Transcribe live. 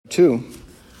2.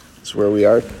 That's where we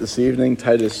are this evening,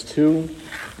 Titus 2,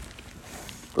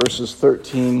 verses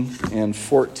 13 and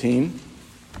 14.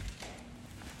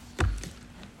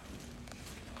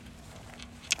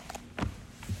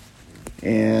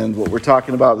 And what we're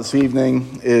talking about this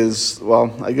evening is,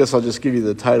 well, I guess I'll just give you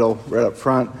the title right up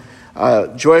front.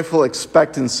 Joyful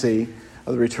expectancy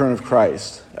of the return of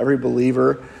Christ. Every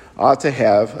believer ought to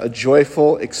have a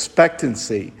joyful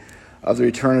expectancy of the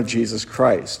return of Jesus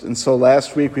Christ. And so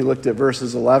last week we looked at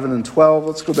verses 11 and 12.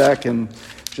 Let's go back and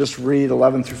just read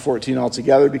 11 through 14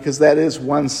 altogether, because that is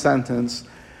one sentence,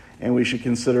 and we should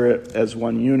consider it as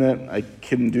one unit. I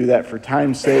couldn't do that for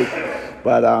time's sake,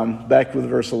 but back with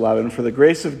verse 11. For the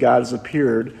grace of God has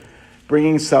appeared,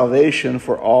 bringing salvation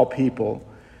for all people,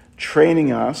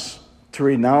 training us to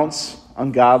renounce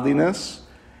ungodliness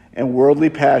and worldly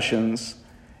passions,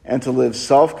 and to live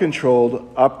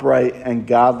self-controlled, upright, and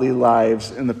godly lives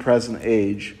in the present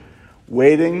age,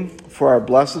 waiting for our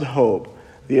blessed hope,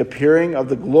 the appearing of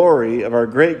the glory of our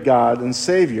great God and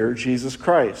Savior, Jesus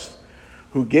Christ,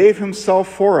 who gave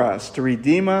himself for us to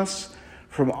redeem us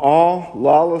from all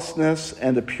lawlessness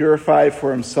and to purify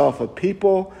for himself a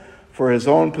people for his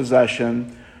own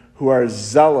possession, who are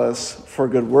zealous for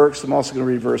good works. I'm also going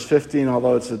to read verse 15,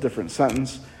 although it's a different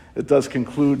sentence. It does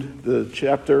conclude the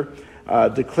chapter.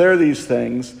 Declare these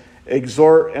things,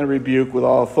 exhort and rebuke with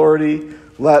all authority.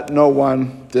 Let no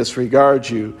one disregard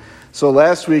you. So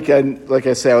last week, like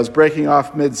I say, I was breaking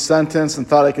off mid-sentence and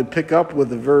thought I could pick up with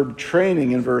the verb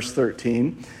training in verse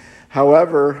 13.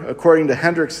 However, according to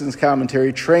Hendrickson's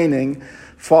commentary, training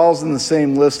falls in the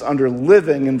same list under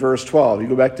living in verse 12. You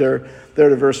go back there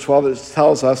to verse 12, it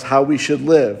tells us how we should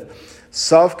live.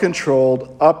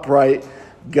 Self-controlled, upright,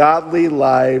 godly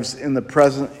lives in the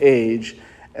present age,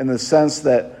 in the sense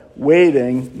that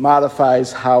waiting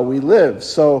modifies how we live.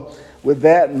 So with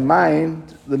that in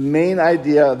mind, the main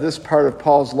idea of this part of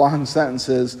Paul's long sentence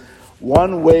is,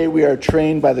 one way we are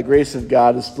trained by the grace of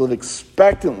God is to live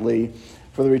expectantly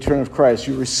for the return of Christ.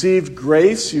 You received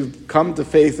grace, you've come to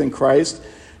faith in Christ,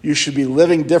 you should be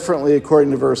living differently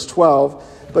according to verse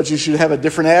 12, but you should have a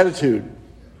different attitude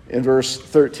in verse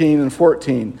 13 and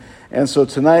 14. And so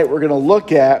tonight we're going to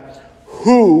look at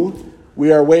who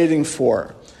we are waiting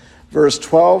for. Verse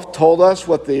 12 told us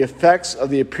what the effects of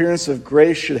the appearance of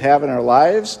grace should have in our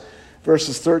lives.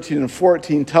 Verses 13 and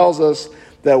 14 tells us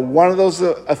that one of those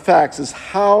effects is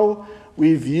how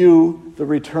we view the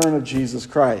return of Jesus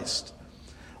Christ.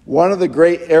 One of the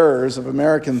great errors of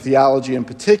American theology in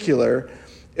particular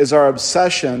is our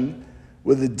obsession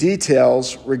with the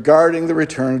details regarding the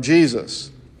return of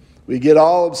Jesus. We get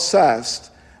all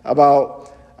obsessed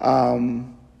about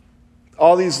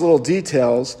all these little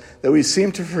details that we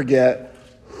seem to forget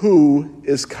who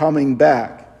is coming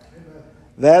back.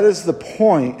 That is the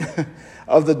point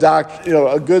of the doctrine.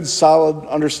 A good solid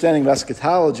understanding of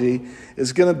eschatology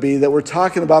is going to be that we're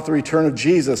talking about the return of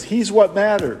Jesus. He's what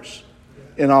matters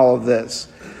in all of this.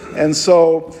 And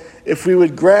so if we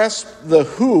would grasp the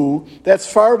who,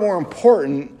 that's far more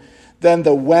important than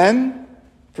the when,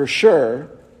 for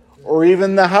sure, or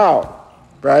even the how,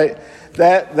 right?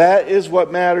 That is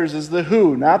what matters, is the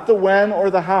who, not the when or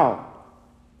the how.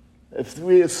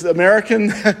 If American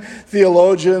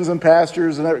theologians and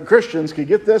pastors and Christians could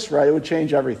get this right, it would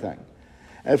change everything.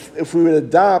 If we would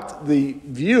adopt the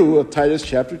view of Titus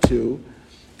chapter 2,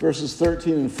 verses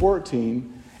 13 and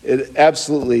 14, it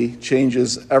absolutely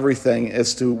changes everything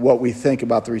as to what we think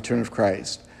about the return of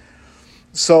Christ.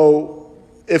 So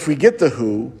if we get the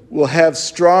who, we'll have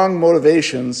strong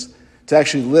motivations to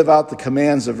actually live out the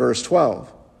commands of verse 12.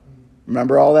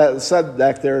 Remember all that said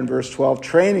back there in verse 12,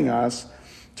 training us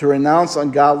to renounce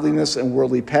ungodliness and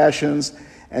worldly passions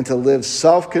and to live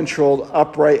self-controlled,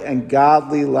 upright, and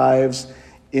godly lives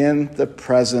in the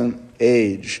present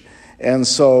age. And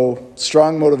so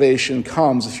strong motivation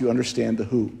comes if you understand the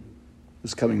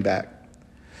who's coming back.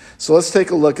 So let's take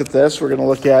a look at this. We're going to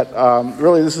look at,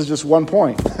 really this is just one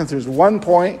point. There's one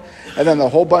point and then a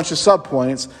whole bunch of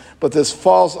subpoints, but this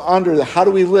falls under the how do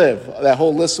we live, that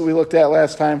whole list that we looked at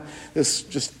last time.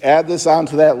 Just add this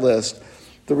onto that list.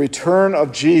 The return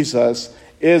of Jesus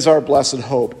is our blessed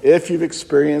hope. If you've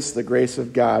experienced the grace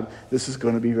of God, this is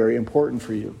going to be very important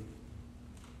for you.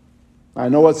 I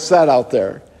know what's said out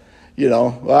there. I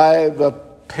have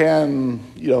a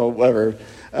whatever.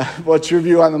 What's your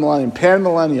view on the millennium?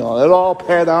 Pan-millennial. It'll all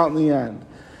pan out in the end.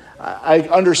 I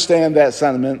understand that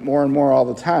sentiment more and more all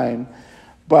the time,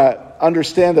 but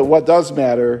understand that what does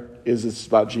matter is it's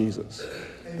about Jesus.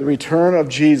 The return of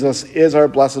Jesus is our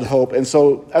blessed hope, and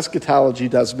so eschatology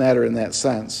does matter in that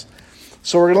sense.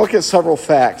 So we're going to look at several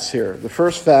facts here. The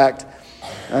first fact,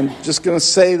 I'm just going to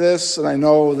say this, and I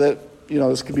know that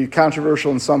this could be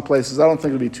controversial in some places. I don't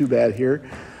think it'll be too bad here.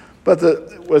 But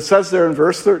what it says there in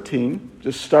verse 13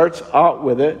 just starts out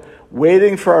with it,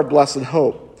 waiting for our blessed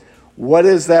hope. What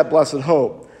is that blessed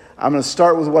hope? I'm going to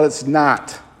start with what it's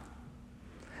not.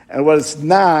 And what it's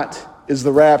not is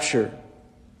the rapture.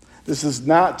 This is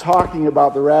not talking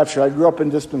about the rapture. I grew up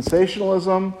in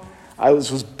dispensationalism. I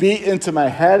was beat into my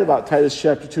head about Titus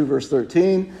chapter 2, verse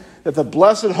 13, that the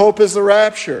blessed hope is the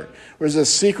rapture. There's a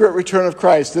secret return of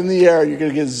Christ in the air. You're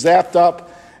going to get zapped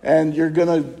up, and you're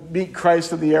going to meet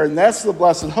Christ in the air, and that's the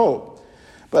blessed hope.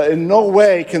 But in no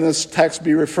way can this text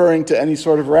be referring to any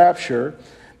sort of rapture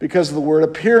because of the word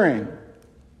appearing,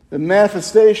 the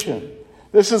manifestation.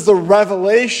 This is the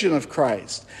revelation of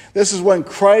Christ. This is when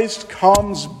Christ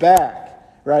comes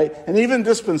back, right? And even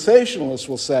dispensationalists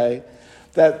will say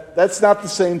that that's not the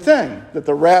same thing, that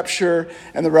the rapture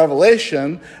and the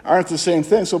revelation aren't the same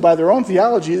thing. So by their own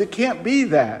theology, it can't be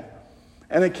that.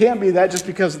 And it can't be that just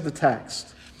because of the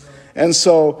text. And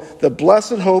so the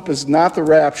blessed hope is not the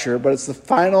rapture, but it's the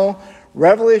final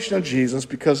revelation of Jesus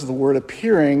because of the word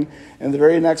appearing in the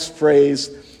very next phrase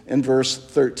in verse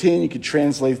 13. You could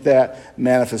translate that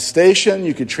manifestation.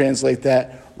 You could translate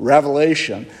that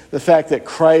revelation. The fact that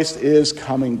Christ is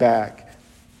coming back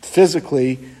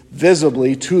physically,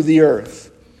 visibly to the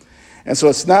earth. And so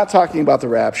it's not talking about the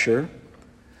rapture,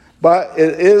 but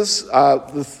it is,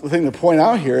 the thing to point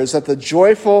out here is that the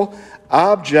joyful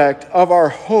object of our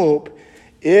hope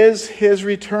is his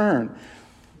return.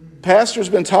 Pastor's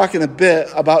been talking a bit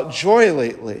about joy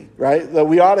lately, right? That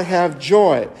we ought to have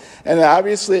joy. And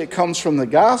obviously it comes from the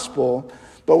gospel,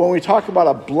 but when we talk about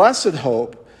a blessed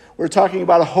hope, we're talking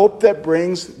about a hope that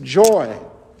brings joy.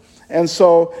 And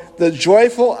so the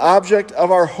joyful object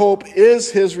of our hope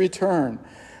is his return.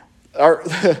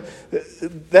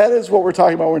 That is what we're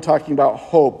talking about when we're talking about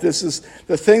hope. This is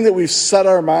the thing that we've set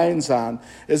our minds on,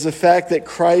 is the fact that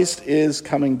Christ is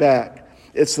coming back.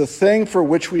 It's the thing for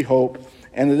which we hope,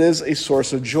 and it is a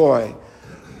source of joy.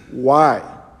 Why?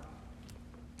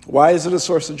 Why is it a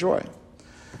source of joy?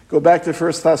 Go back to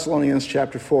 1 Thessalonians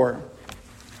chapter 4.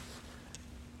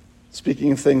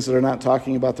 Speaking of things that are not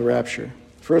talking about the rapture.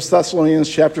 1 Thessalonians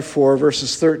chapter 4,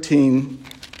 verses 13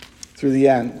 through the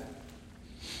end.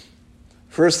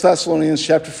 1 Thessalonians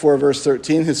chapter 4, verse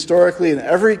 13. Historically, in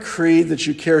every creed that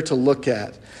you care to look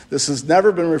at, this has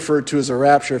never been referred to as a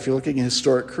rapture if you're looking at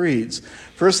historic creeds.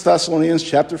 1 Thessalonians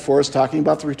chapter 4 is talking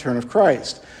about the return of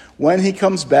Christ. When he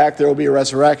comes back, there will be a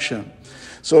resurrection.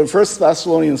 So in 1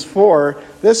 Thessalonians 4,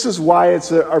 this is why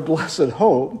it's our blessed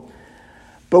hope.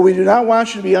 But we do not want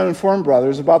you to be uninformed,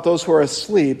 brothers, about those who are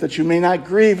asleep, that you may not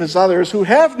grieve as others who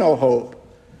have no hope.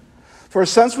 For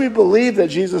since we believe that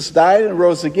Jesus died and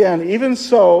rose again, even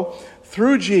so,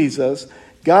 through Jesus,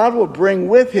 God will bring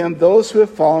with him those who have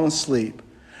fallen asleep.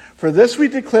 For this we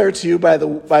declare to you by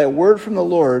a word from the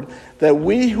Lord, that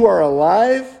we who are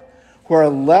alive, who are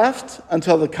left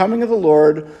until the coming of the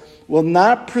Lord, will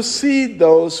not precede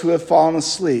those who have fallen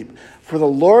asleep. For the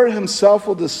Lord himself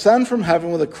will descend from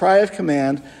heaven with a cry of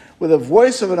command, with a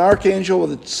voice of an archangel,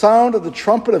 with the sound of the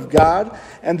trumpet of God,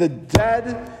 and the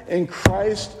dead in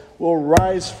Christ will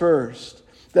rise first.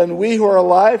 Then we who are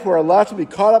alive, who are left, will be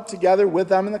caught up together with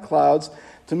them in the clouds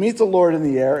to meet the Lord in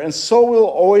the air, and so we'll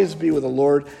always be with the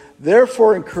Lord.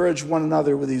 Therefore encourage one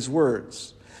another with these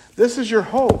words. This is your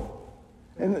hope.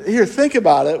 And here, think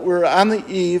about it. We're on the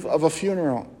eve of a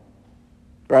funeral,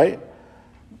 right?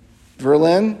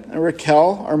 Verlin and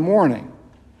Raquel are mourning.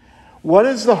 What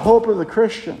is the hope of the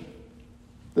Christian?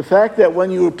 The fact that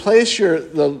when you place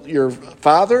your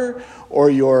father or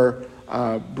your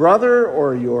brother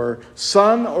or your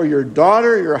son or your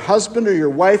daughter, or your husband or your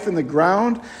wife in the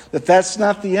ground, that's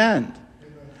not the end.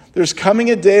 There's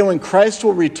coming a day when Christ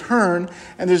will return,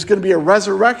 and there's going to be a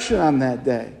resurrection on that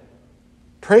day.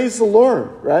 Praise the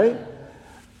Lord, right?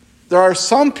 There are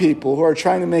some people who are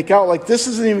trying to make out like this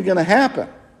isn't even going to happen.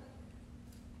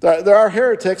 There are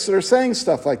heretics that are saying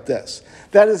stuff like this.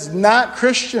 That is not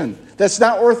Christian. That's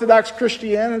not Orthodox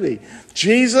Christianity.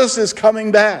 Jesus is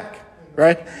coming back,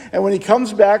 right? And when he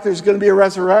comes back, there's going to be a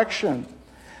resurrection.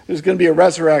 There's going to be a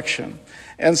resurrection.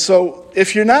 And so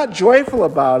if you're not joyful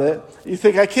about it, you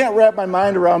think, I can't wrap my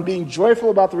mind around being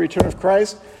joyful about the return of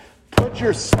Christ. Put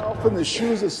yourself in the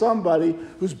shoes of somebody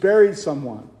who's buried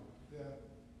someone.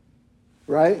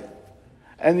 Right?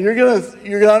 And you're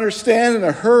gonna understand in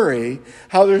a hurry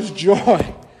how there's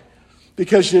joy.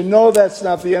 Because you know that's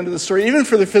not the end of the story. Even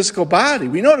for the physical body.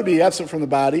 We know to be absent from the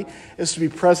body is to be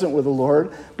present with the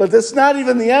Lord. But that's not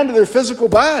even the end of their physical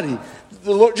body.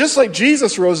 The Lord, just like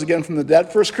Jesus rose again from the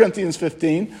dead, 1 Corinthians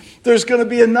 15, there's going to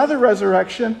be another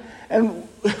resurrection. And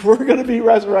we're going to be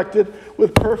resurrected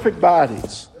with perfect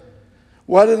bodies.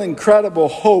 What an incredible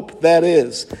hope that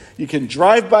is. You can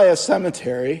drive by a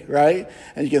cemetery, right?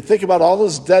 And you can think about all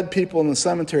those dead people in the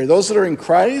cemetery. Those that are in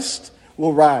Christ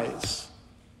will rise.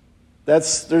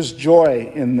 There's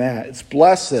joy in that. It's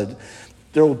blessed.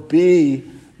 There will be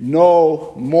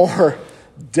no more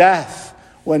death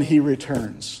when he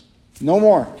returns. No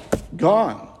more.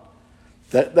 Gone.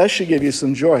 That should give you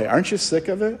some joy. Aren't you sick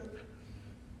of it?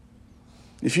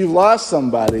 If you've lost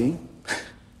somebody,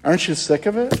 aren't you sick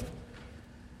of it?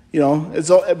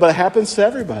 But it happens to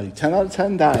everybody. 10 out of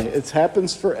 10 die. It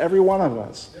happens for every one of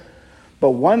us.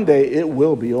 But one day it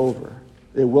will be over.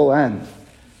 It will end.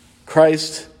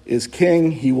 Christ is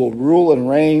king. He will rule and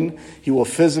reign. He will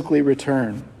physically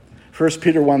return. 1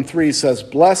 Peter 1:3 says,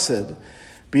 "Blessed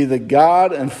be the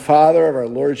God and Father of our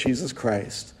Lord Jesus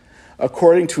Christ.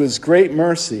 According to his great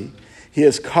mercy, he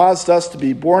has caused us to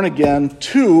be born again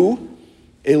to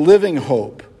a living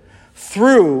hope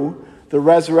through the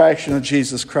resurrection of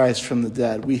Jesus Christ from the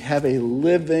dead." We have a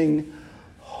living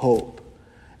hope.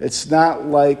 It's not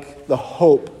like the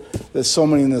hope that so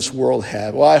many in this world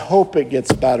have. Well, I hope it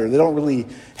gets better. They don't really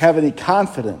have any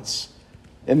confidence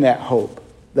in that hope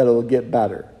that it'll get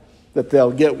better, that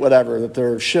they'll get whatever, that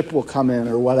their ship will come in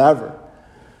or whatever.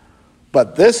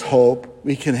 But this hope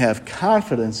we can have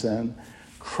confidence in.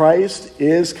 Christ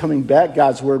is coming back.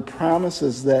 God's word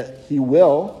promises that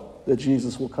that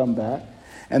Jesus will come back,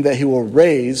 and that he will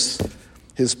raise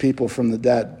his people from the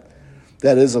dead.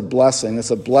 That is a blessing.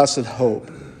 It's a blessed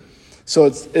hope. So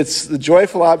it's the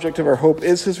joyful object of our hope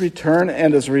is his return,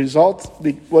 and as a result,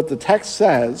 what the text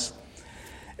says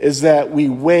is that we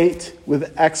wait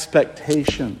with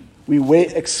expectation. We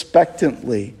wait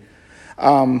expectantly.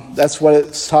 That's what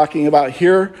it's talking about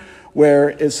here, where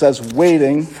it says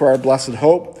waiting for our blessed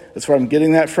hope. That's where I'm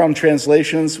getting that from.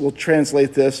 Translations will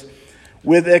translate this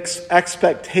with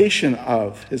expectation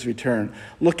of his return,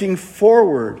 looking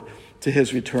forward to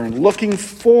his return, looking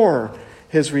for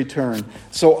his return.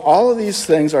 So all of these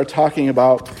things are talking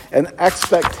about an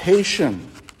expectation.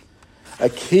 A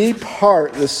key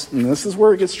part, and this is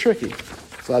where it gets tricky.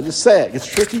 So I'll just say it gets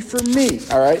tricky for me,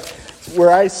 all right?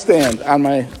 Where I stand on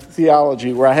my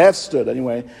theology, where I have stood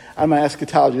anyway, on my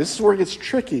eschatology. This is where it gets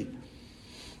tricky.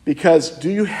 Because do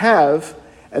you have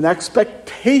an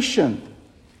expectation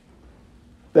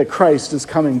that Christ is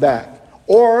coming back?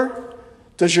 Or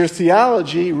does your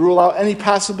theology rule out any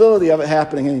possibility of it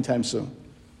happening anytime soon?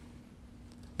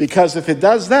 Because if it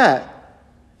does that,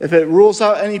 if it rules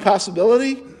out any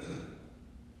possibility,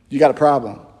 you got a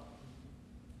problem.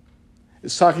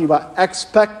 It's talking about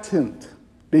expectant,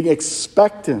 being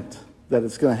expectant that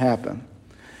it's going to happen.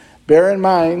 Bear in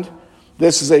mind,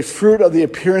 this is a fruit of the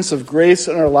appearance of grace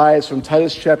in our lives from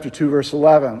Titus chapter 2, verse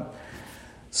 11.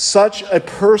 Such a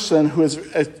person who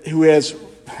has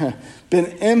been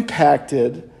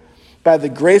impacted by the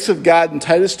grace of God in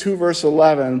Titus 2, verse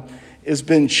 11, has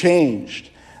been changed.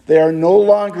 They are no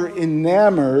longer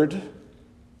enamored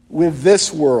with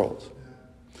this world.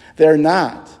 They're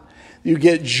not. You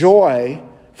get joy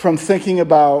from thinking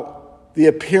about the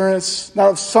appearance, not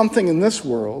of something in this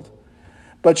world,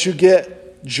 but you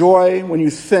get joy when you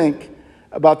think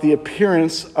about the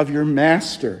appearance of your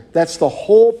master. That's the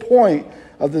whole point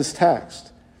of this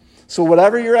text. So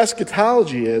whatever your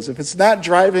eschatology is, if it's not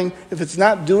doing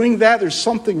that, there's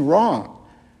something wrong.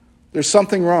 There's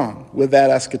something wrong with that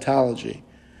eschatology.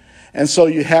 And so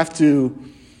you have to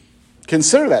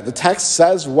consider that. The text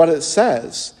says what it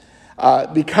says.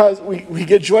 Because we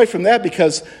get joy from that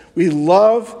because we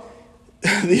love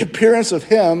the appearance of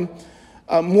him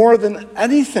more than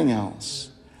anything else.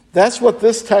 That's what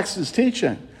this text is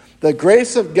teaching. The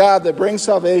grace of God that brings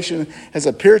salvation has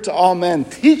appeared to all men,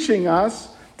 teaching us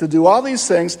to do all these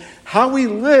things. How we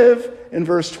live in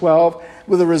verse 12,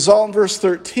 with a result in verse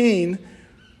 13,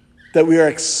 that we are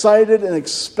excited and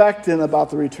expectant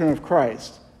about the return of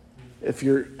Christ. If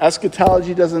your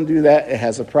eschatology doesn't do that, it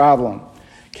has a problem.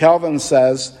 Calvin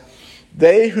says,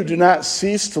 "They who do not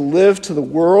cease to live to the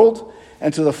world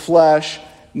and to the flesh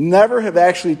never have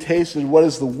actually tasted what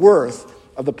is the worth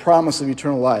of the promise of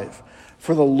eternal life.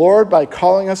 For the Lord, by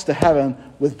calling us to heaven,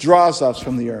 withdraws us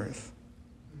from the earth."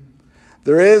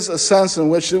 There is a sense in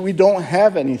which we don't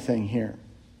have anything here.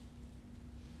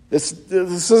 This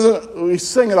isn't, we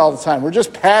sing it all the time, we're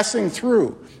just passing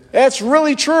through. That's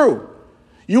really true.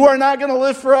 You are not going to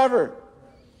live forever,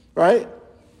 right?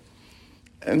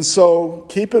 And so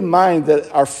keep in mind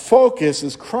that our focus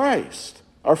is Christ.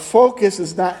 Our focus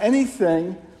is not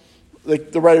anything,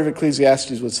 like the writer of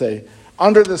Ecclesiastes would say,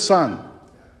 under the sun,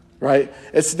 right?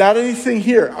 It's not anything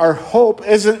here. Our hope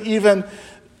isn't even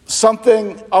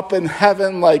something up in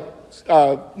heaven like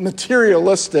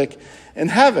materialistic in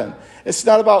heaven. It's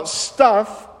not about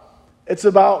stuff. It's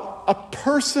about a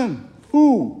person.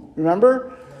 Who?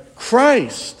 Remember?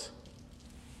 Christ.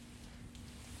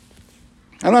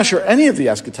 I'm not sure any of the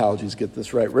eschatologies get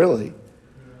this right, really.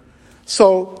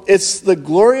 So it's the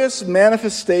glorious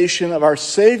manifestation of our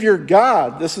Savior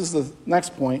God. This is the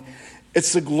next point.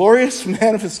 It's the glorious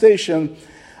manifestation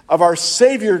of our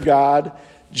Savior God,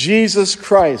 Jesus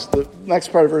Christ. The next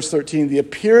part of verse 13. The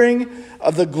appearing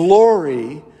of the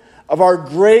glory of our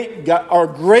great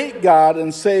God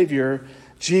and Savior,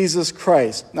 Jesus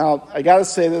Christ. Now, I got to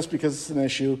say this because it's an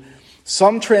issue.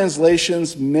 Some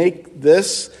translations make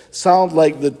this sound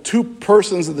like the two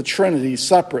persons of the Trinity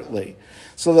separately.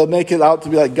 So they'll make it out to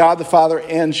be like God the Father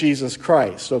and Jesus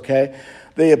Christ, okay?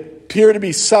 They appear to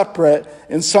be separate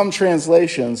in some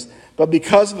translations, but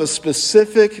because of a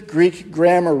specific Greek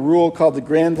grammar rule called the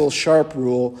Granville-Sharp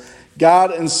rule,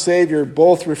 God and Savior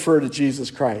both refer to Jesus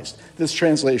Christ. This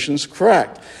translation is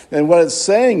correct. And what it's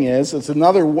saying is,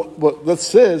 what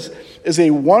this is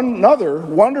another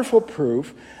wonderful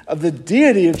proof of the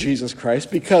deity of Jesus Christ,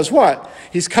 because what?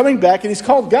 He's coming back and he's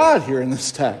called God here in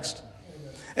this text.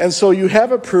 And so you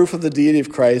have a proof of the deity of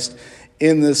Christ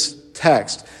in this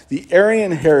text. The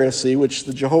Arian heresy, which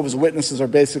the Jehovah's Witnesses are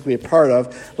basically a part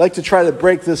of, like to try to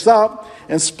break this up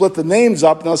and split the names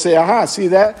up. And they'll say, aha, see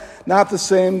that? Not the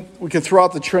same. We can throw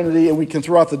out the Trinity and we can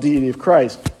throw out the deity of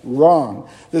Christ. Wrong.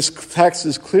 This text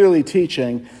is clearly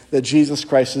teaching that Jesus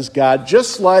Christ is God,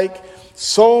 just like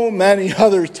so many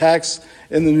other texts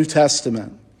in the New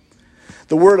Testament.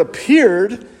 The word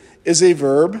appeared is a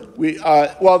verb.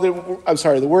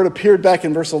 The word appeared back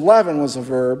in verse 11 was a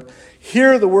verb.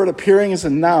 Here, the word appearing is a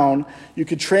noun. You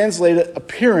could translate it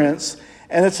appearance,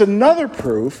 and it's another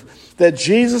proof that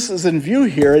Jesus is in view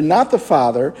here and not the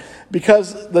Father,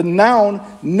 because the noun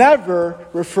never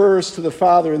refers to the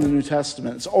Father in the New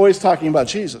Testament. It's always talking about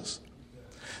Jesus.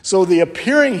 So the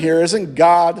appearing here isn't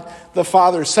God the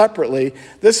Father separately.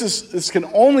 This can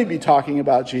only be talking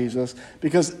about Jesus,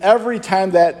 because every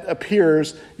time that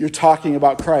appears, you're talking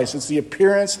about Christ. It's the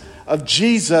appearance of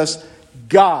Jesus,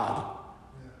 God.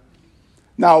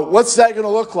 Now, what's that going to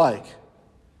look like?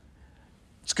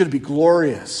 It's going to be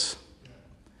glorious,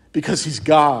 because he's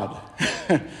God.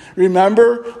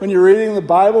 Remember when you're reading the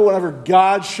Bible, whenever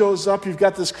God shows up, you've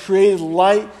got this created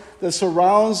light that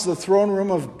surrounds the throne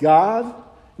room of God.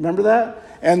 Remember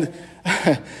that? And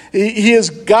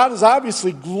God is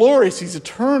obviously glorious. He's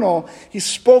eternal. He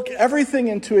spoke everything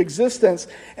into existence.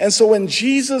 And so when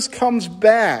Jesus comes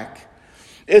back,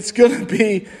 it's going to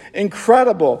be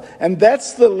incredible. And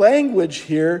that's the language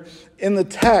here in the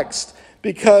text,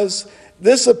 because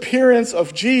this appearance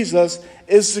of Jesus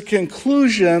is the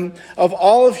conclusion of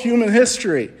all of human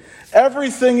history.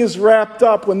 Everything is wrapped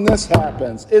up when this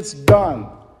happens. It's done.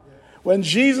 When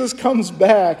Jesus comes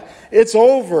back, it's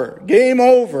over, game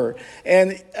over.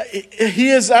 And he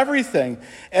is everything.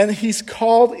 And he's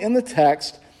called in the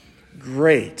text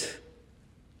great.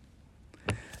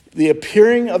 The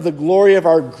appearing of the glory of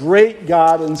our great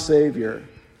God and Savior,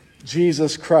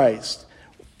 Jesus Christ.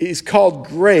 He's called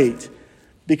great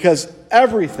because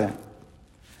everything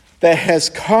that has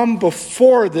come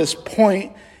before this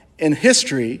point in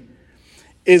history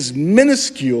is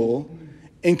minuscule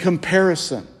in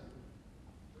comparison.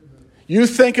 You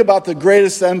think about the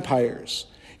greatest empires.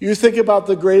 You think about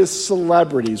the greatest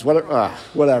celebrities.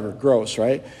 Whatever, gross,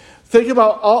 right? Think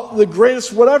about all the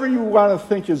greatest, whatever you want to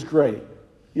think is great.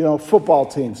 You know, football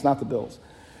teams, not the Bills.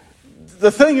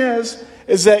 The thing is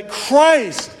that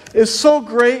Christ is so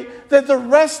great that the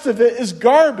rest of it is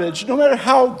garbage, no matter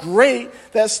how great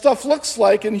that stuff looks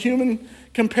like in human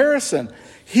comparison.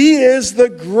 He is the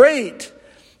great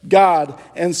God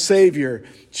and Savior,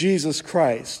 Jesus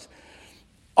Christ.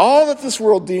 All that this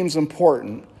world deems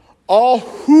important, all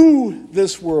who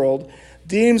this world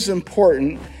deems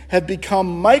important, have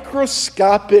become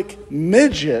microscopic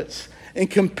midgets in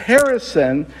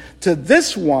comparison to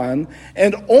this one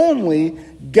and only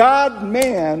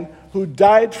God-man who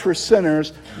died for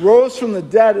sinners, rose from the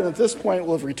dead, and at this point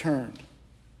will have returned.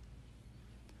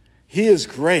 He is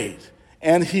great,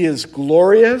 and he is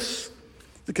glorious.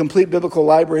 The Complete Biblical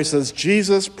Library says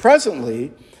Jesus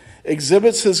presently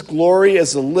exhibits his glory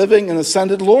as the living and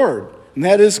ascended Lord, and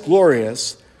that is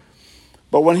glorious.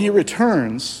 But when he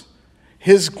returns,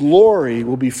 his glory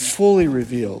will be fully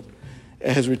revealed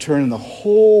at his return, and the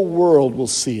whole world will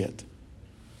see it.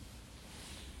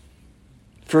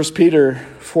 1 Peter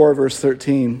 4, verse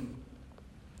 13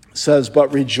 says,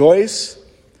 "But rejoice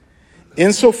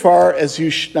insofar as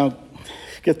you..." Now,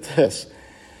 get this.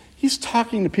 He's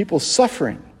talking to people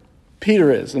suffering.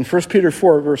 Peter is, in 1 Peter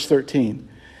 4, verse 13.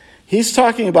 He's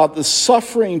talking about the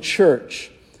suffering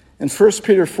church. In 1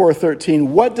 Peter 4:13,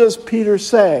 what does Peter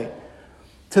say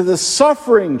to the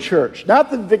suffering church,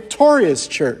 not the victorious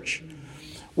church?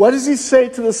 What does he say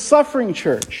to the suffering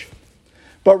church?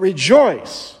 But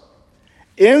rejoice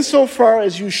insofar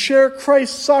as you share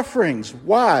Christ's sufferings.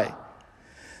 Why?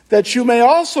 That you may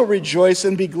also rejoice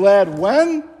and be glad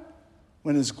when?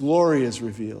 When his glory is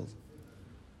revealed.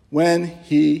 When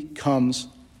he comes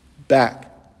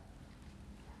back.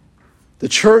 The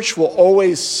church will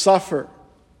always suffer.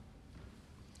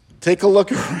 Take a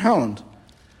look around.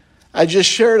 I just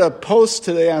shared a post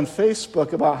today on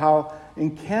Facebook about how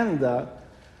in Canada,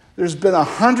 there's been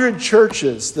 100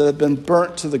 churches that have been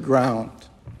burnt to the ground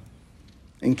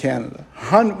in Canada.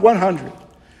 100.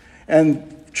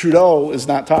 And Trudeau is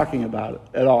not talking about it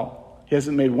at all. He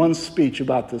hasn't made one speech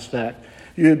about this fact.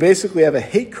 You basically have a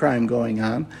hate crime going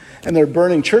on, and they're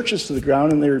burning churches to the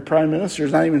ground, and their prime minister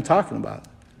is not even talking about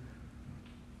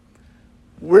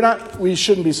it. We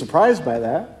shouldn't be surprised by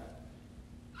that.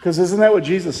 Because isn't that what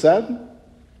Jesus said?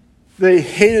 They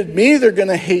hated me, they're going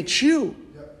to hate you.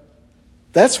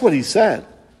 That's what he said.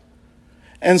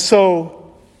 And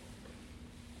so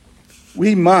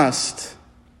we must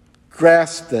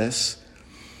grasp this,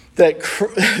 that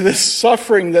this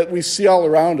suffering that we see all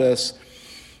around us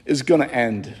is going to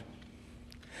end.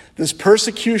 This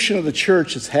persecution of the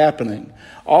church is happening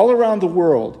all around the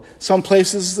world. Some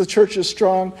places the church is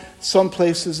strong, some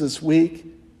places it's weak.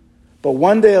 But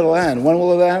one day it'll end. When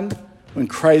will it end? When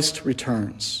Christ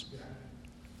returns.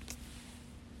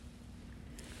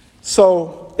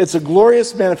 So it's a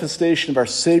glorious manifestation of our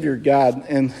Savior God,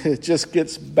 and it just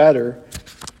gets better.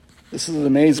 This is an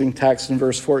amazing text in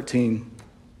verse 14.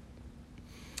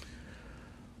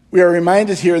 We are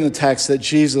reminded here in the text that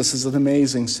Jesus is an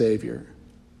amazing Savior,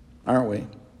 aren't we?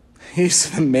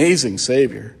 He's an amazing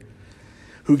Savior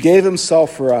who gave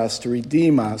himself for us to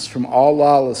redeem us from all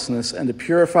lawlessness and to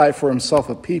purify for himself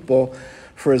a people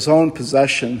for his own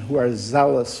possession who are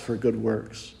zealous for good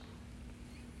works.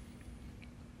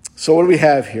 So what do we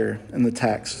have here in the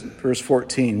text? Verse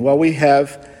 14. Well, we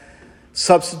have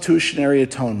substitutionary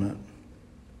atonement.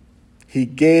 He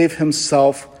gave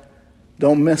himself,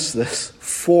 don't miss this,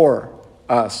 for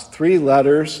us. 3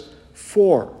 letters,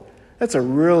 for. That's a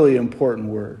really important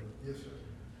word.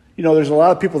 You know, there's a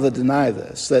lot of people that deny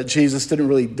this, that Jesus didn't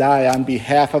really die on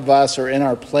behalf of us or in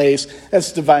our place.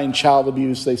 That's divine child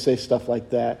abuse. They say stuff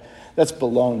like that. That's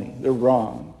baloney. They're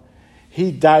wrong.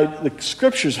 He died. The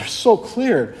scriptures are so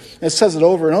clear. It says it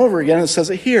over and over again. It says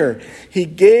it here. He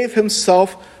gave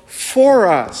himself for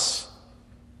us.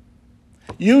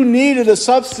 You needed a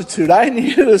substitute. I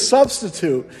needed a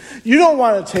substitute. You don't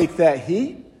want to take that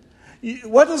heat.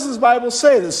 What does this Bible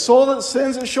say? The soul that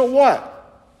sins, it shall what?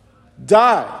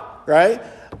 Die. Right?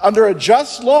 Under a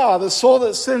just law, the soul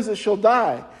that sins, it shall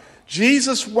die.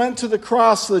 Jesus went to the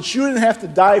cross so that you didn't have to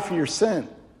die for your sin.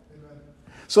 Amen.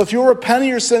 So if you repent of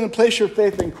your sin and place your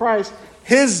faith in Christ,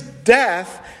 his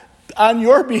death on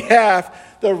your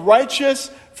behalf, the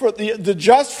righteous for the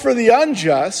just for the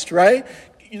unjust, right?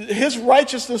 His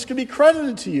righteousness can be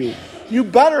credited to you. You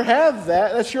better have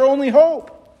that. That's your only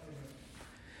hope.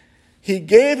 He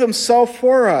gave himself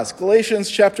for us.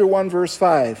 Galatians chapter 1, verse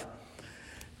 5.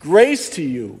 Grace to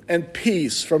you and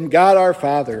peace from God our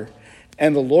Father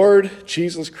and the Lord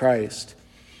Jesus Christ,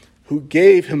 who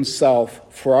gave himself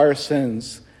for our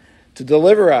sins to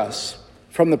deliver us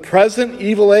from the present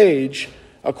evil age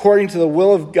according to the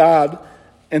will of God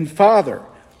and Father.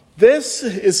 This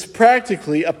is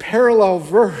practically a parallel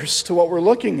verse to what we're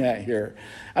looking at here.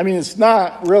 I mean, it's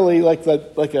not really like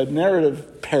a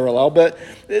narrative parallel, but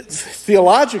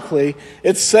theologically,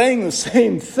 it's saying the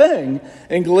same thing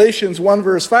in Galatians 1,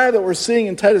 verse 5 that we're seeing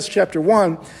in Titus chapter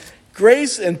 1.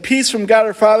 Grace and peace from God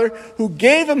our Father, who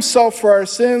gave himself for our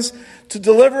sins to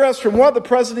deliver us from what? The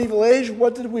present evil age.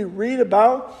 What did we read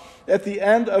about at the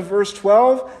end of verse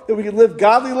 12? That we could live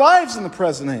godly lives in the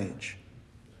present age.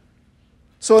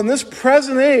 So in this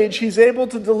present age, he's able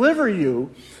to deliver you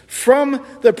from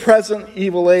the present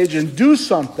evil age and do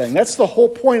something. That's the whole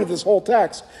point of this whole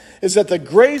text, is that the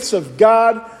grace of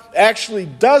God actually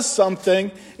does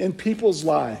something in people's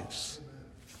lives.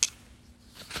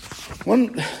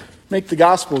 Make the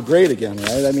gospel great again,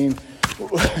 right? I mean,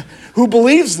 who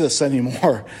believes this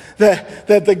anymore? That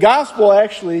the gospel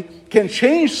actually can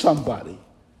change somebody.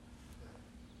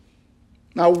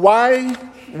 Now, why?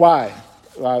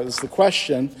 Is the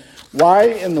question. Why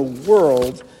in the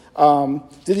world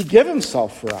did he give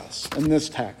himself for us in this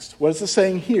text? What is it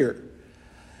saying here?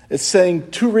 It's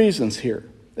saying 2 reasons here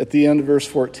at the end of verse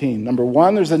 14. Number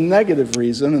 1, there's a negative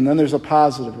reason, and then there's a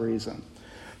positive reason.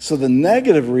 So the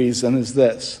negative reason is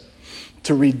this,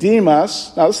 to redeem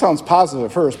us. Now, this sounds positive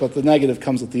at first, but the negative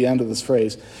comes at the end of this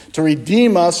phrase. To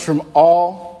redeem us from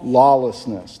all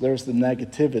lawlessness. There's the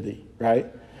negativity, right?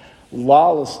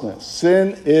 Lawlessness.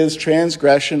 Sin is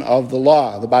transgression of the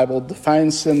law. The Bible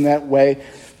defines sin that way.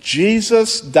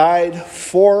 Jesus died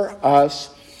for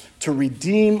us to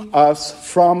redeem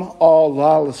us from all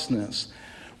lawlessness.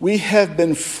 We have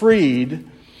been freed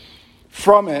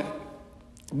from it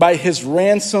by his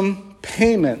ransom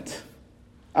payment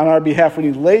on our behalf.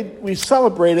 We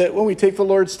celebrate it when we take the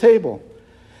Lord's table.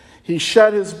 He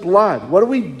shed his blood. What are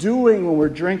we doing when we're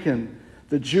drinking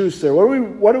the juice there?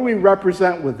 What do we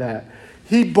represent with that?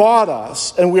 He bought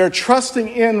us, and we are trusting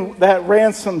in that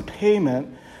ransom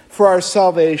payment for our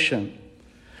salvation.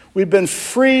 We've been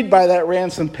freed by that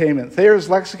ransom payment. Thayer's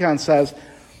lexicon says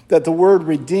that the word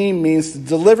redeem means to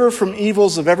deliver from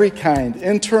evils of every kind,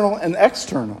 internal and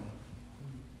external.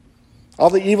 All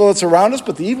the evil that's around us,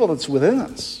 but the evil that's within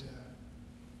us.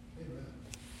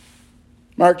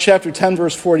 Mark chapter 10,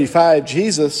 verse 45,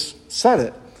 Jesus said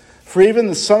it. For even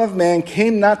the Son of Man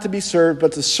came not to be served,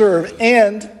 but to serve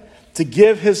and to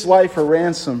give his life a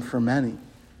ransom for many.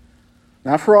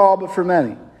 Not for all, but for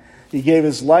many. He gave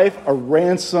his life a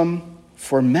ransom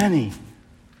for many.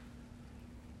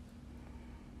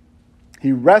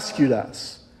 He rescued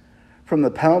us from the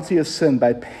penalty of sin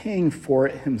by paying for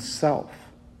it himself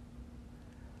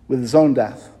with his own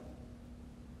death.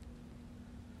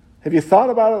 Have you thought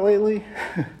about it lately?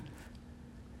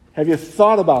 Have you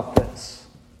thought about this?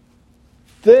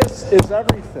 This is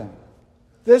everything.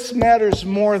 This matters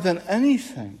more than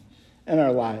anything in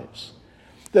our lives.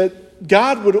 That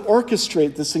God would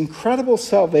orchestrate this incredible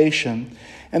salvation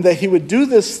and that he would do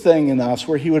this thing in us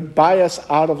where he would buy us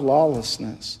out of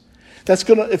lawlessness. That's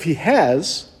going to, if he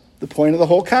has, the point of the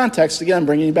whole context, again,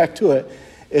 bringing you back to it,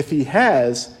 if he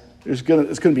has, it's going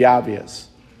to be obvious.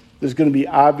 There's going to be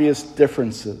obvious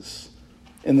differences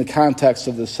in the context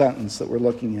of the sentence that we're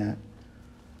looking at.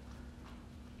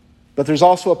 But there's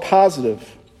also a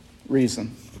positive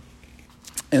reason,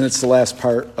 and it's the last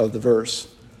part of the verse.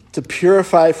 To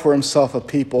purify for himself a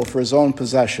people for his own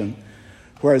possession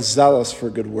who are zealous for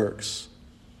good works.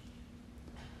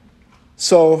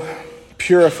 So,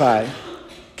 purify.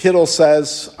 Kittle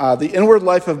says, the inward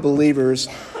life of believers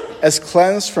as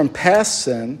cleansed from past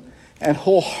sin and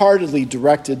wholeheartedly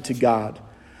directed to God.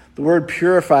 The word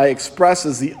purify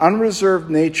expresses the unreserved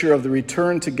nature of the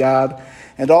return to God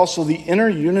and also the inner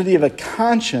unity of a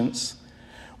conscience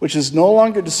which is no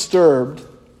longer disturbed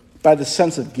by the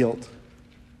sense of guilt.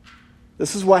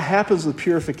 This is what happens with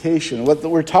purification. What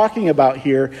we're talking about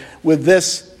here with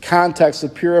this context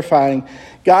of purifying,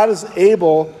 God is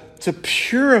able to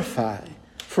purify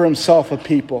for himself a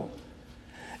people.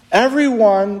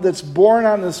 Everyone that's born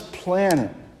on this planet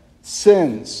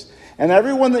sins. And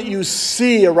everyone that you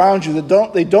see around you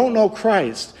that they don't know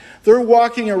Christ, they're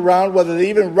walking around, whether they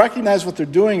even recognize what they're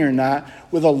doing or not,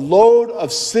 with a load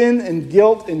of sin and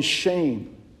guilt and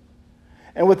shame.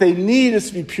 And what they need is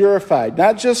to be purified,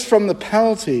 not just from the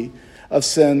penalty of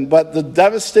sin, but the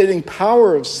devastating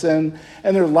power of sin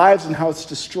in their lives and how it's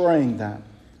destroying them.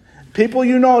 People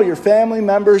you know, your family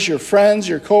members, your friends,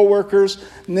 your coworkers,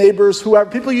 neighbors, whoever,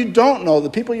 people you don't know, the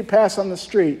people you pass on the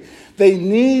street, they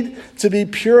need to be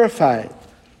purified.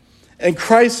 And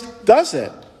Christ does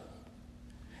it.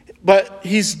 But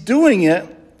he's doing it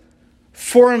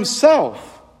for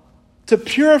himself, to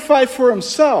purify for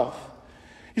himself.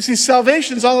 You see,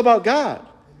 salvation is all about God.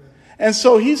 And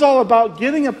so he's all about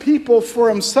getting a people for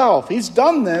himself. He's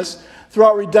done this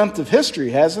throughout redemptive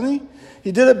history, hasn't he?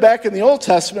 He did it back in the Old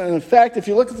Testament. And in fact, if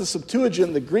you look at the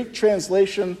Septuagint, the Greek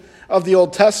translation of the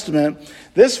Old Testament,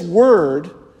 this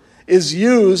word is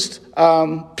used,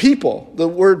 people. The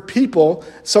word people,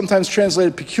 sometimes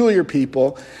translated peculiar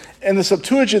people. In the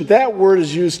Septuagint, that word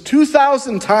is used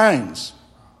 2,000 times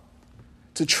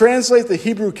to translate the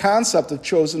Hebrew concept of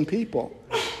chosen people.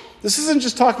 This isn't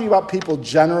just talking about people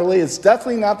generally. It's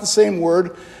definitely not the same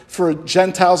word for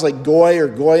Gentiles like goy or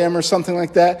goyim or something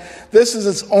like that. This is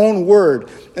its own word.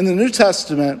 In the New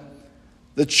Testament,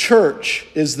 the church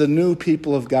is the new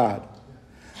people of God.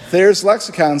 Thayer's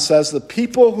lexicon says the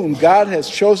people whom God has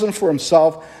chosen for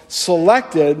himself,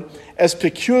 selected as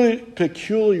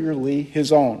peculiarly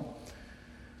his own.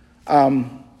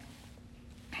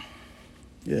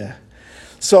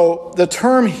 So the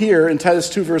term here in Titus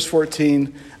 2 verse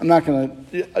 14, I'm not going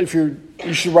to,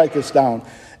 you should write this down.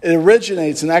 It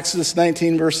originates in Exodus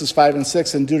 19 verses 5 and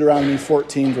 6 and Deuteronomy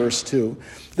 14 verse 2.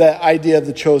 That idea of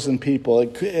the chosen people,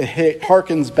 it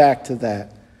harkens back to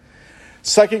that.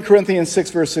 2 Corinthians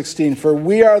 6, verse 16, for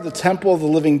we are the temple of the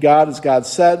living God, as God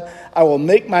said, I will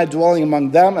make my dwelling among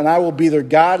them, and I will be their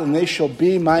God, and they shall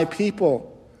be my people.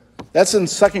 That's in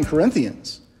 2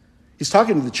 Corinthians. He's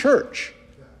talking to the church.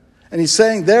 And he's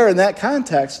saying there in that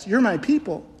context, you're my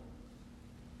people.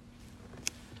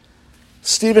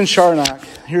 Stephen Charnock,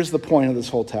 here's the point of this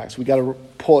whole text. We've got to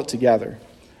pull it together.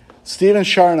 Stephen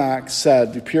Charnock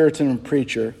said, the Puritan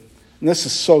preacher, and this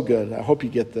is so good, I hope you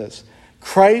get this.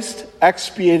 Christ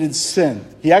expiated sin.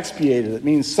 He expiated it,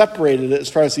 means separated it as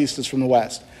far as the east is from the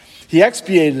west. He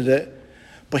expiated it,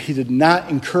 but he did not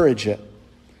encourage it.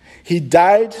 He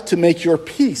died to make your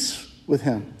peace with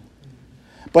him.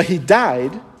 But he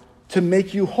died to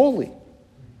make you holy,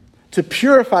 to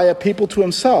purify a people to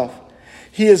himself.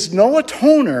 He is no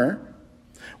atoner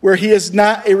where he is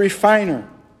not a refiner.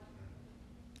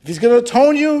 If he's going to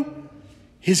atone you,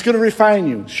 he's going to refine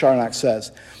you, Charnock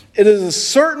says. It is as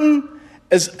certain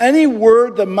as any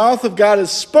word the mouth of God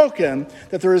has spoken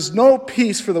that there is no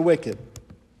peace for the wicked.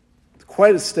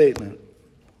 Quite a statement.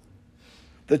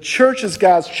 The church is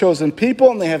God's chosen people,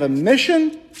 and they have a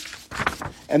mission,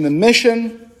 and the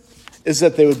mission is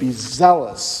that they would be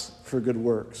zealous for good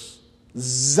works.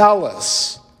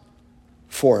 Zealous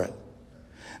for it.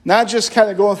 Not just kind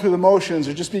of going through the motions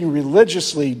or just being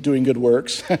religiously doing good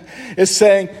works. It's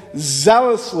saying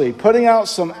zealously, putting out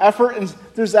some effort, and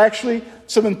there's actually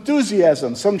some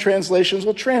enthusiasm. Some translations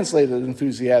will translate it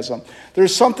enthusiasm.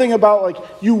 There's something about like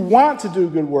you want to do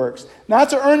good works. Not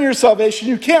to earn your salvation.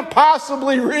 You can't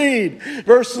possibly read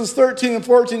verses 13 and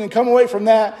 14 and come away from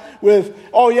that with,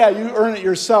 oh yeah, you earn it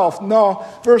yourself. No,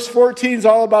 verse 14 is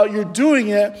all about you're doing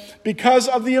it because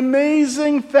of the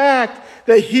amazing fact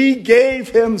that he gave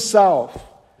himself.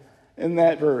 In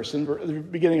that verse, in the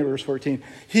beginning of verse 14,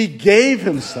 he gave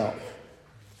himself.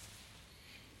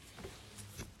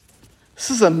 This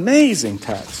is an amazing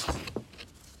text.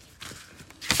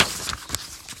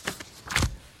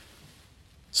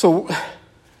 So,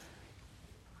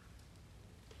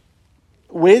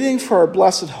 waiting for our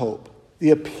blessed hope, the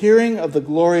appearing of the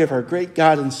glory of our great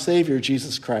God and Savior,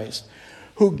 Jesus Christ,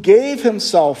 who gave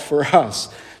himself for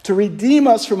us to redeem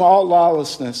us from all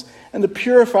lawlessness and to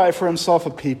purify for himself a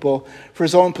people for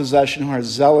his own possession who are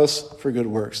zealous for good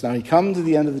works. Now, he comes to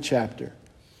the end of the chapter.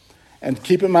 And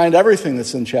keep in mind everything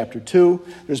that's in chapter 2.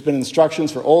 There's been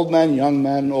instructions for old men, young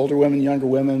men, older women, younger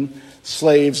women,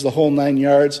 slaves, the whole 9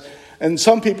 yards. And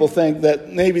some people think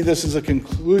that maybe this is a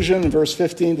conclusion in verse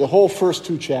 15, the whole first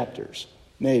 2 chapters.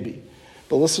 Maybe.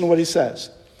 But listen to what he says.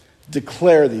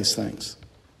 Declare these things.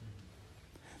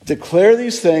 Declare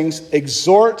these things,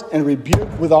 exhort and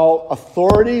rebuke with all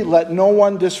authority. Let no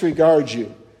one disregard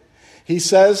you. He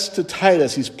says to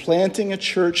Titus, he's planting a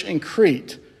church in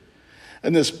Crete.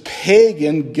 And this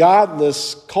pagan,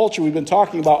 godless culture we've been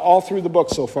talking about all through the book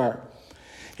so far.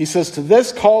 He says to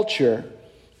this culture,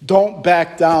 don't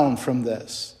back down from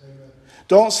this. Amen.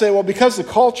 Don't say, well, because the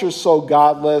culture is so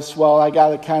godless, well, I got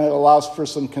to kind of allow for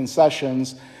some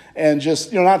concessions and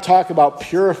just, not talk about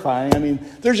purifying. I mean,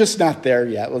 they're just not there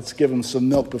yet. Let's give them some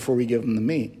milk before we give them the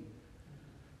meat.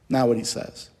 Not what he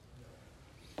says.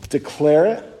 Declare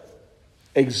it,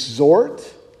 exhort,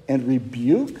 and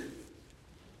rebuke.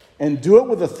 And do it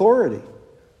with authority.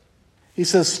 He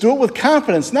says, do it with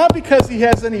confidence, not because he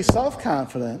has any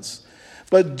self-confidence,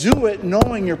 but do it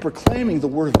knowing you're proclaiming the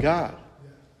Word of God.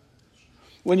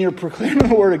 When you're proclaiming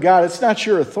the Word of God, it's not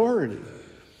your authority.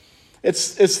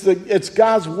 It's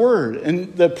God's Word,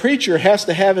 and the preacher has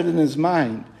to have it in his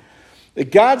mind.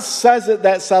 If God says it,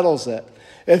 that settles it.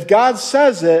 If God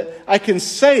says it, I can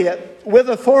say it with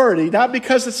authority, not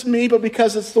because it's me, but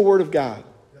because it's the Word of God.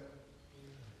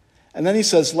 And then he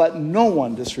says, let no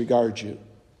one disregard you.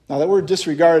 Now, that word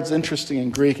disregard is interesting in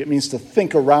Greek. It means to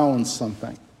think around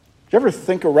something. Do you ever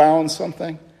think around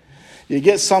something? You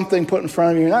get something put in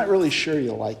front of you, you're not really sure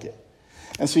you like it.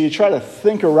 And so you try to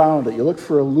think around it. You look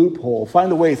for a loophole, find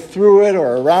a way through it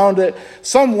or around it,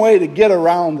 some way to get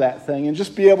around that thing and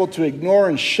just be able to ignore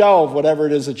and shelve whatever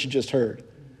it is that you just heard.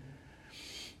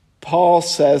 Paul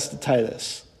says to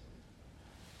Titus,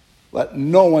 let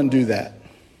no one do that.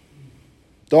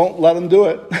 Don't let them do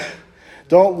it.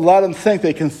 Don't let them think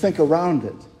they can think around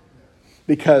it.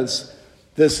 Because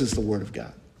this is the Word of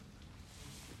God.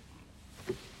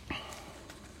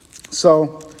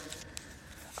 So,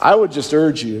 I would just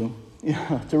urge you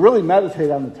to really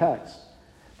meditate on the text.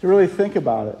 To really think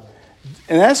about it.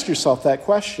 And ask yourself that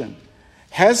question.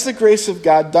 Has the grace of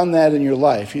God done that in your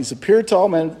life? He's appeared to all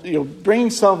men, bringing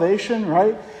salvation,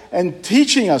 right? And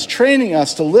teaching us, training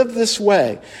us to live this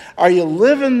way. Are you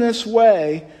living this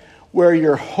way where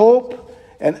your hope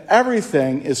and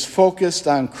everything is focused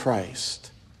on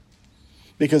Christ?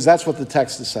 because that's what the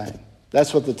text is saying.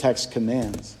 That's what the text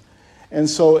commands. And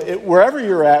so wherever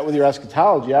you're at with your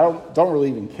eschatology, I don't really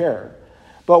even care.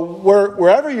 But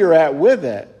wherever you're at with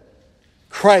it,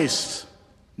 Christ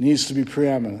needs to be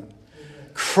preeminent.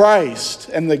 Christ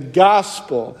and the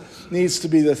gospel needs to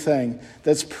be the thing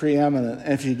that's preeminent.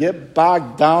 And if you get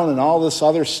bogged down in all this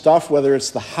other stuff, whether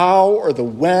it's the how or the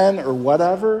when or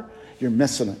whatever, you're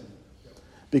missing it.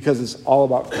 Because it's all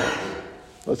about Christ.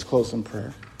 Let's close in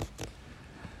prayer.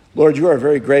 Lord, you are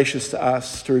very gracious to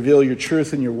us to reveal your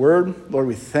truth in your word. Lord,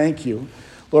 we thank you.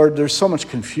 Lord, there's so much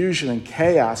confusion and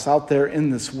chaos out there in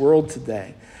this world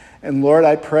today. And Lord,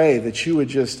 I pray that you would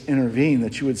just intervene,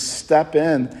 that you would step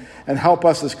in and help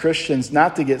us as Christians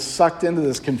not to get sucked into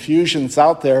this confusion that's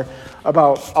out there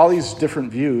about all these different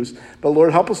views. But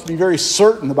Lord, help us to be very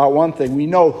certain about one thing. We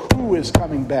know who is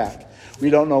coming back. We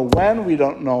don't know when, we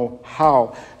don't know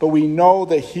how, but we know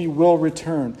that he will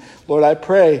return. Lord, I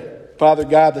pray, Father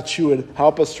God, that you would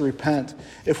help us to repent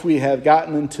if we have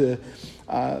gotten into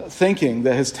thinking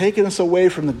that has taken us away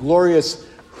from the glorious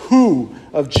who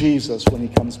of Jesus when he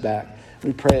comes back.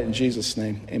 We pray it in Jesus'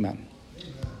 name. Amen.